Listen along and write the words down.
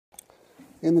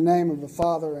In the name of the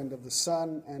Father, and of the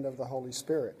Son, and of the Holy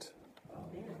Spirit.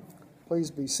 Amen. Please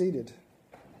be seated.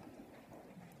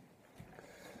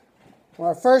 In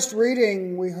our first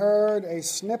reading, we heard a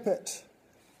snippet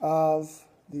of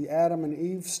the Adam and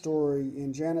Eve story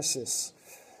in Genesis.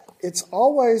 It's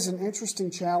always an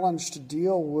interesting challenge to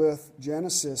deal with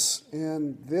Genesis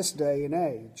in this day and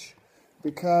age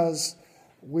because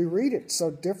we read it so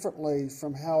differently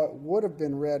from how it would have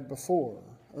been read before,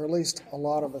 or at least a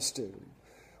lot of us do.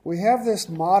 We have this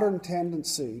modern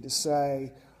tendency to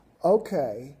say,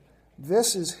 okay,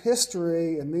 this is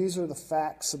history and these are the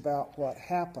facts about what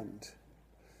happened.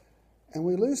 And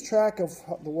we lose track of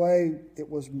the way it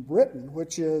was written,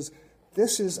 which is,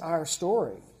 this is our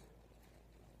story.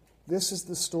 This is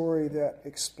the story that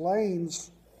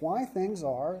explains why things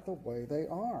are the way they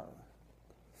are.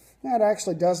 Now, it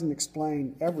actually doesn't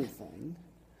explain everything.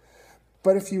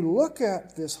 But if you look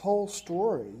at this whole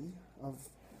story of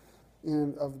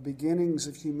the beginnings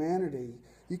of humanity,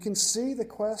 you can see the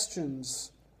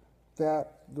questions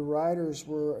that the writers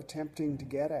were attempting to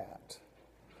get at.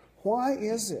 Why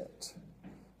is it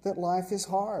that life is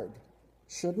hard?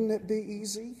 Shouldn't it be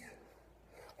easy?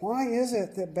 Why is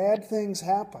it that bad things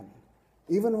happen,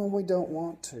 even when we don't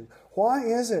want to? Why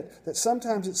is it that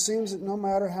sometimes it seems that no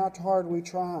matter how hard we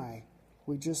try,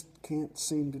 we just can't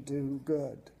seem to do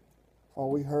good,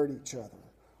 or we hurt each other,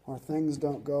 or things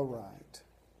don't go right?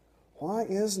 Why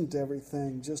isn't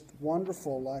everything just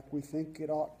wonderful like we think it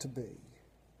ought to be?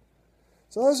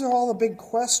 So those are all the big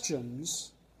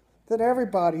questions that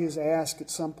everybody has asked at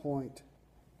some point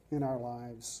in our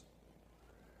lives.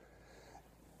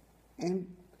 And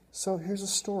so here's a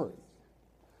story.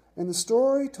 And the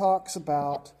story talks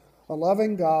about a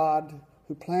loving God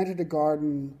who planted a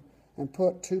garden and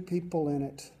put two people in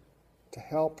it to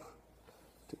help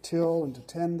to till and to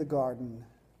tend the garden.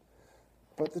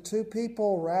 But the two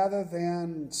people, rather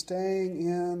than staying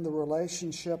in the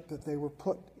relationship that they were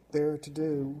put there to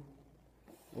do,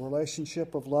 a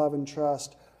relationship of love and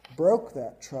trust, broke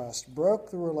that trust, broke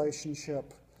the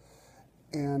relationship,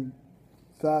 and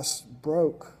thus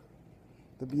broke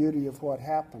the beauty of what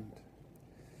happened.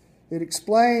 It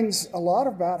explains a lot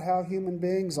about how human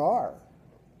beings are.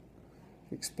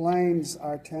 It explains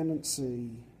our tendency,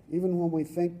 even when we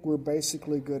think we're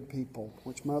basically good people,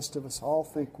 which most of us all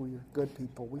think we're good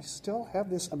people, we still have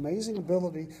this amazing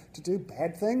ability to do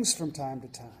bad things from time to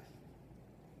time.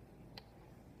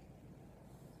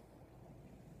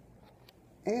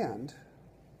 And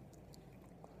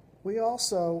we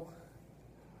also,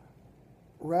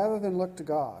 rather than look to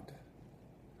God,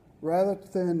 rather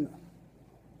than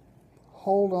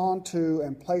hold on to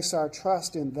and place our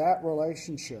trust in that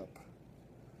relationship,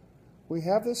 we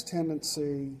have this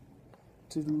tendency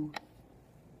to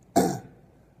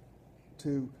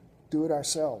do it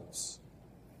ourselves.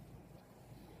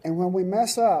 And when we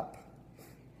mess up,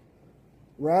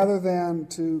 rather than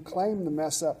to claim the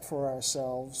mess up for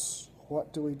ourselves,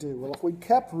 what do? Well, if we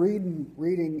kept reading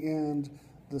in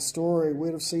the story,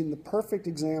 we'd have seen the perfect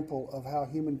example of how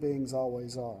human beings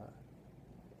always are.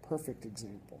 Perfect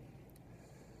example.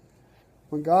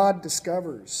 When God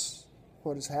discovers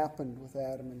what has happened with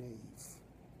Adam and Eve,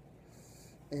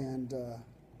 and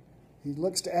he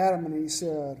looks to Adam and he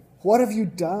said, "What have you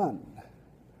done?"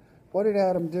 What did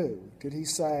Adam do? Did he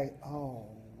say, "Oh,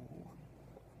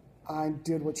 I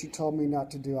did what you told me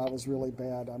not to do. I was really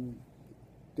bad.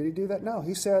 Did he do that? No.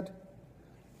 He said,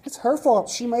 "It's her fault.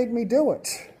 She made me do it."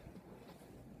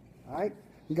 Right?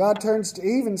 And God turns to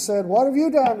Eve and said, "What have you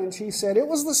done?" And she said, "It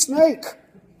was the snake.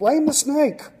 Blame the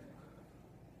snake."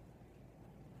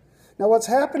 Now what's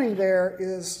happening there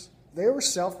is they were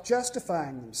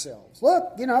self-justifying themselves.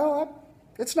 Look,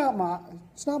 it's not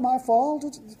my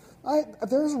fault.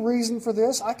 There's a reason for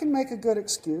this. I can make a good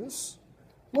excuse.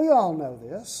 We all know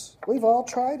this. We've all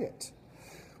tried it.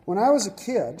 When I was a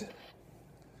kid,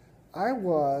 I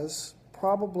was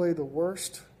probably the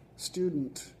worst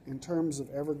student in terms of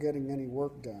ever getting any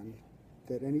work done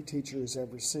that any teacher has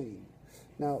ever seen.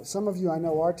 Now, some of you I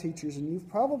know are teachers, and you've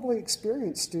probably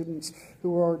experienced students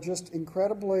who are just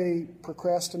incredibly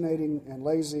procrastinating and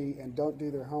lazy and don't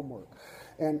do their homework.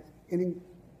 And in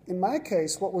my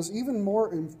case, what was even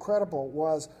more incredible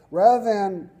was rather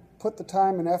than put the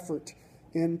time and effort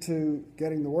into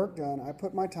getting the work done, I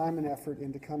put my time and effort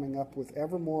into coming up with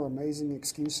ever more amazing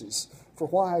excuses for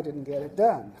why I didn't get it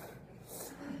done.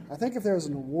 I think if there was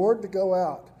an award to go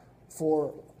out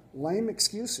for lame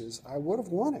excuses, I would have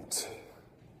won it.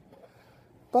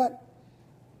 But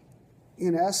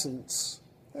in essence,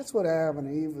 that's what Adam and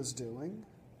Eve was doing.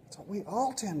 That's what we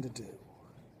all tend to do.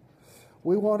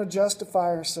 We want to justify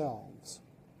ourselves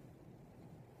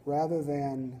rather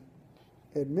than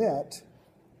admit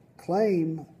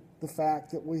claim the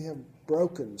fact that we have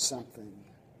broken something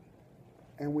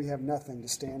and we have nothing to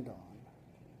stand on.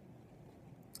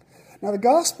 Now, the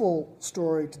gospel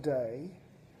story today,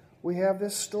 we have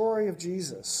this story of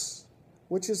Jesus,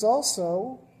 which is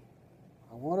also,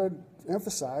 I want to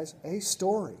emphasize, a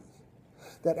story.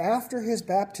 That after his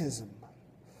baptism,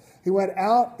 he went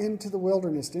out into the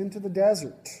wilderness, into the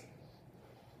desert,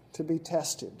 to be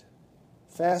tested,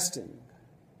 fasting.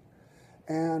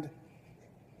 And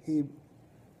he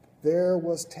there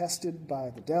was tested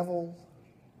by the devil.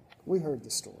 We heard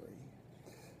the story.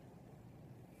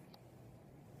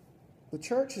 The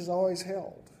church has always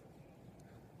held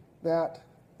that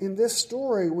in this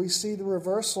story we see the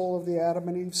reversal of the Adam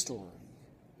and Eve story.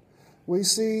 We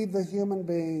see the human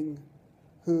being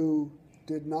who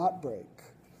did not break,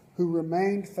 who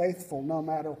remained faithful no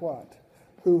matter what,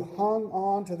 who hung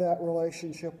on to that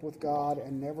relationship with God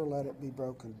and never let it be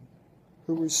broken,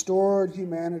 who restored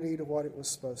humanity to what it was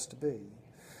supposed to be.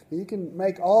 Now, you can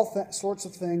make all sorts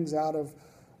of things out of,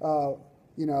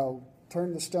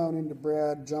 turn the stone into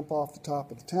bread, jump off the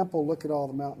top of the temple, look at all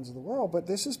the mountains of the world, but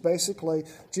this is basically,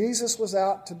 Jesus was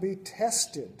out to be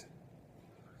tested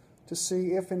to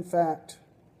see if, in fact,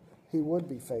 he would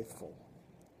be faithful.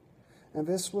 And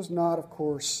this was not, of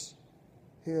course,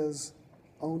 his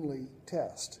only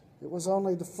test. It was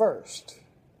only the first,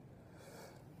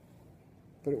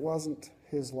 but it wasn't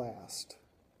his last.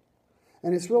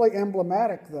 And it's really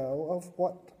emblematic, though, of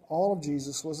what all of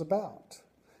Jesus was about.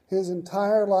 His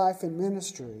entire life and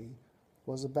ministry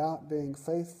was about being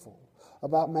faithful,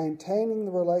 about maintaining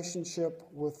the relationship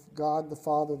with God the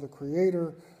Father, the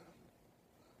Creator,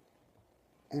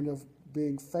 and of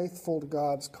being faithful to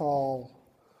God's call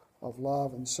of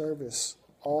love and service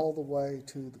all the way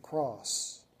to the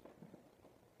cross.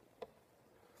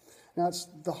 Now, it's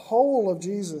the whole of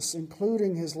Jesus,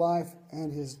 including his life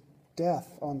and his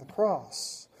death on the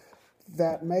cross,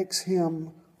 that makes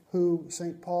him who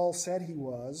St. Paul said he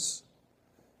was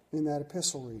in that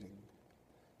epistle reading.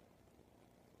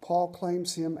 Paul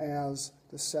claims him as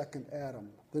the second Adam,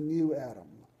 the new Adam,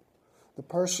 the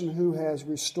person who has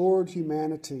restored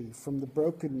humanity from the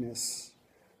brokenness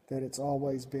that it's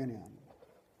always been in.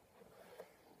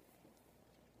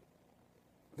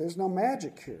 There's no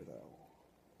magic here, though.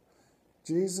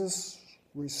 Jesus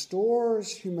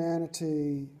restores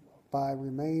humanity by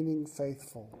remaining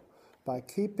faithful, by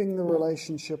keeping the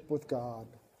relationship with God,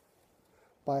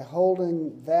 by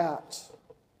holding that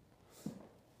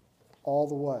all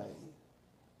the way.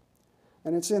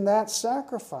 And it's in that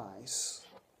sacrifice,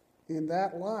 in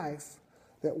that life,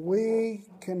 that we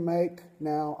can make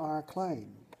now our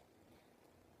claim.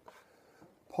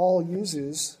 Paul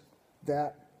uses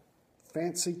that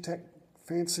fancy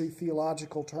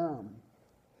theological term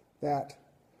that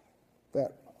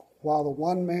while the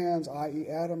one man's, i.e.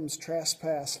 Adam's,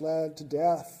 trespass led to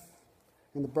death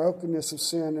and the brokenness of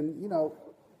sin, and you don't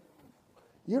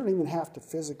even have to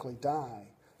physically die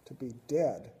to be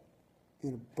dead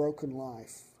in a broken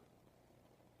life,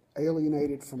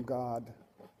 alienated from God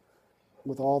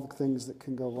with all the things that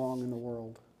can go wrong in the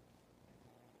world.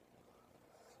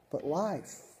 But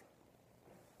life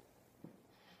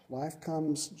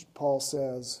comes, Paul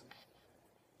says,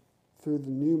 through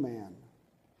the new man,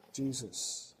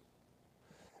 Jesus.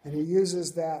 And he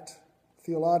uses that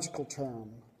theological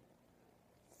term.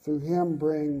 Through him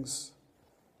brings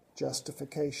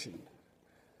justification.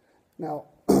 Now,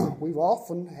 we've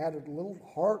often had a little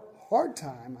hard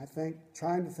time, I think,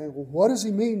 trying to think, well, what does he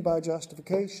mean by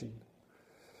justification?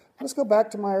 Let's go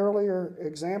back to my earlier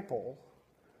example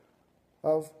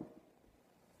of,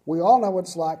 we all know what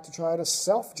it's like to try to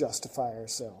self-justify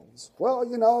ourselves. Well,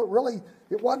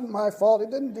 it wasn't my fault.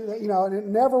 It didn't do that, and it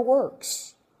never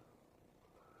works.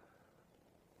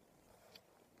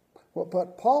 Well,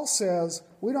 but Paul says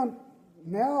we don't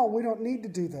need to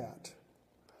do that.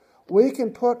 We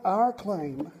can put our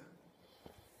claim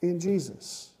in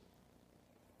Jesus.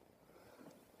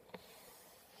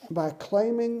 By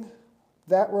claiming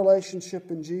that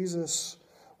relationship in Jesus,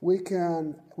 we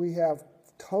have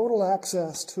total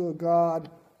access to a God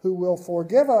who will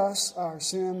forgive us our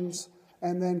sins,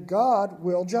 and then God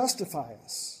will justify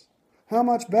us. How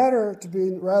much better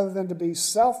rather than to be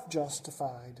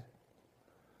self-justified,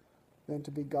 than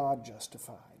to be God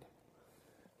justified.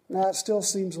 Now, it still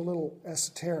seems a little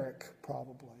esoteric,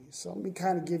 probably. So let me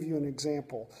kind of give you an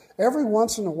example. Every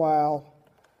once in a while,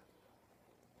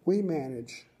 we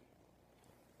manage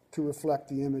to reflect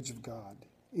the image of God,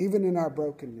 even in our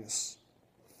brokenness.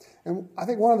 And I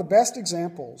think one of the best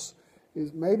examples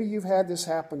is maybe you've had this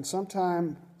happen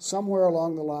sometime, somewhere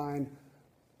along the line,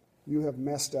 you have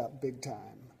messed up big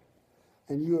time.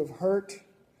 And you have hurt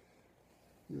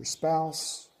your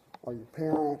spouse or your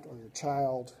parent or your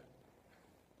child.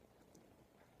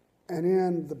 And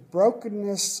in the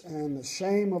brokenness and the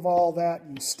shame of all that,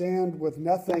 you stand with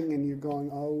nothing and you're going,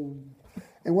 oh.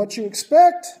 And what you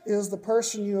expect is the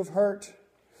person you have hurt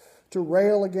to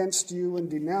rail against you and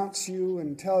denounce you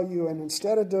and tell you. And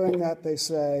instead of doing that, they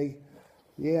say,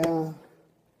 yeah,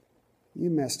 you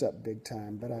messed up big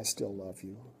time, but I still love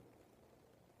you.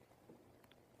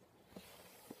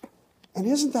 And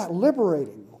isn't that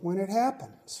liberating when it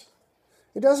happens?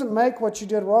 It doesn't make what you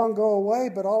did wrong go away,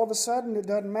 but all of a sudden it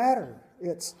doesn't matter.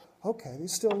 It's, okay, they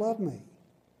still love me.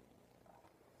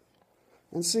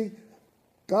 And see,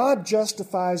 God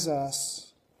justifies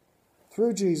us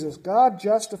through Jesus. God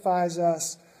justifies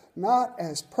us not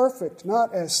as perfect,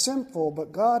 not as sinful,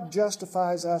 but God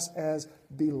justifies us as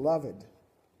beloved.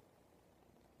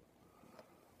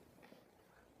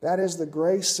 That is the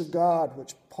grace of God,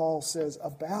 which Paul says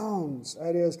abounds.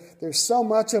 That is, there's so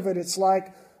much of it, it's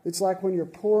like when you're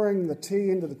pouring the tea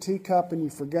into the teacup and you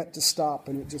forget to stop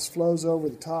and it just flows over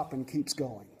the top and keeps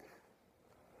going.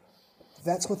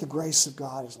 That's what the grace of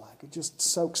God is like. It just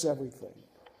soaks everything.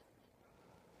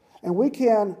 And we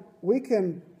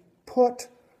can put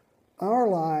our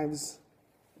lives,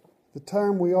 the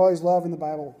term we always love in the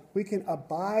Bible, we can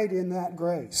abide in that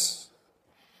grace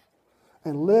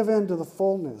and live into the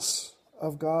fullness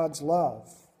of God's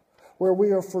love, where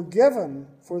we are forgiven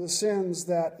for the sins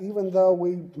that even though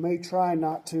we may try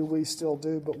not to, we still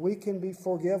do, but we can be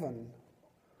forgiven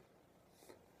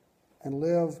and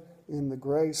live in the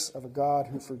grace of a God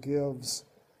who forgives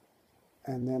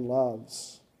and then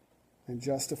loves and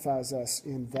justifies us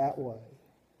in that way.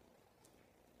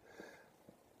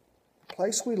 The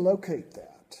place we locate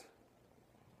that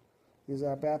is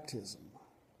our baptism.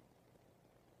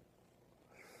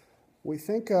 We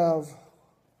probably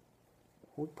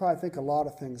think a lot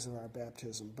of things of our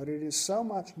baptism, but it is so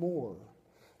much more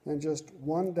than just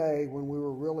one day when we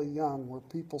were really young where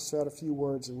people said a few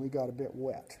words and we got a bit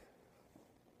wet.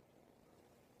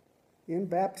 In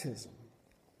baptism,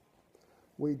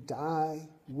 we die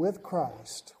with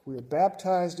Christ. We are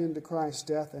baptized into Christ's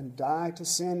death and die to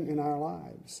sin in our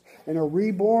lives and are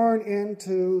reborn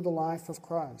into the life of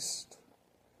Christ,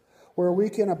 where we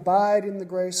can abide in the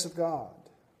grace of God.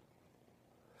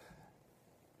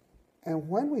 And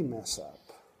when we mess up,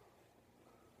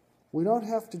 we don't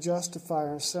have to justify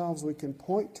ourselves. We can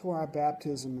point to our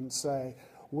baptism and say,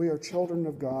 we are children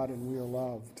of God and we are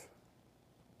loved.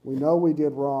 We know we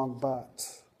did wrong, but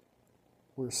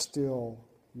we're still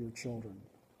your children.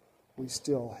 We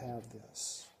still have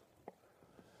this.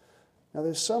 Now,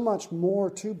 there's so much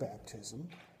more to baptism.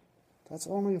 That's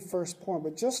only a first point.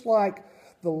 But just like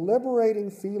the liberating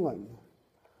feeling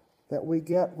that we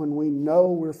get when we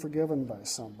know we're forgiven by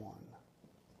someone,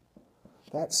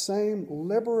 that same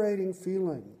liberating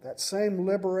feeling, that same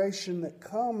liberation that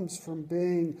comes from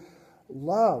being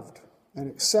loved and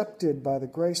accepted by the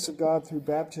grace of God through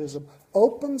baptism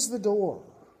opens the door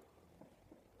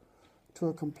to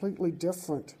a completely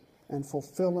different and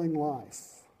fulfilling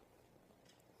life.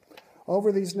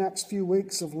 Over these next few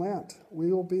weeks of Lent,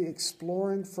 we will be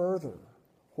exploring further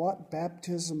what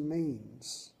baptism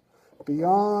means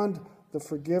beyond the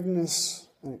forgiveness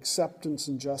and acceptance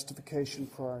and justification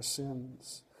for our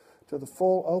sins, to the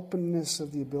full openness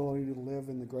of the ability to live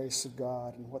in the grace of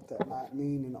God and what that might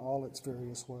mean in all its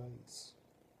various ways.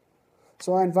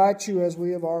 So I invite you, as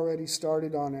we have already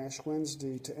started on Ash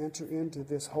Wednesday, to enter into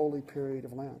this holy period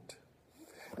of Lent,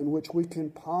 in which we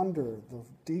can ponder the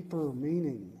deeper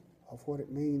meaning of what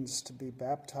it means to be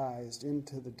baptized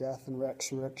into the death and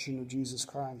resurrection of Jesus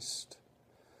Christ,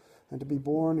 and to be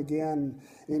born again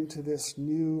into this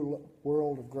new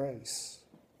world of grace,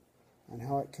 and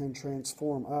how it can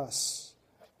transform us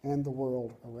and the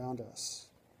world around us.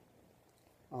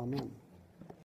 Amen.